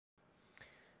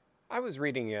I was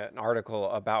reading an article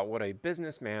about what a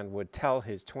businessman would tell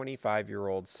his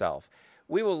 25-year-old self.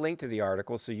 We will link to the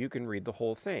article so you can read the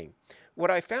whole thing.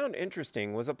 What I found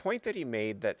interesting was a point that he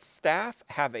made that staff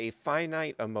have a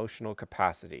finite emotional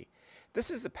capacity.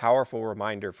 This is a powerful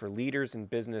reminder for leaders and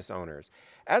business owners.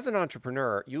 As an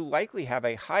entrepreneur, you likely have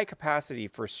a high capacity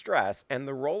for stress and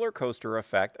the roller coaster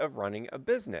effect of running a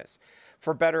business.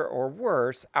 For better or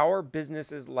worse, our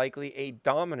business is likely a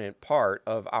dominant part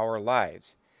of our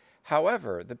lives.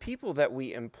 However, the people that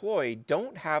we employ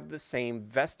don't have the same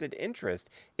vested interest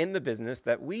in the business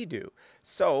that we do.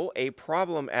 So, a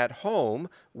problem at home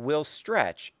will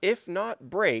stretch, if not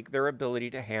break, their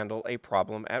ability to handle a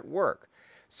problem at work.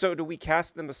 So, do we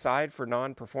cast them aside for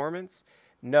non performance?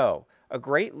 No. A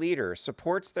great leader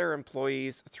supports their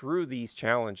employees through these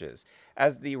challenges.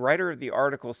 As the writer of the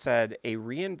article said, a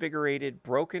reinvigorated,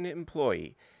 broken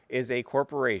employee is a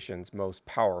corporation's most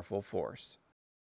powerful force.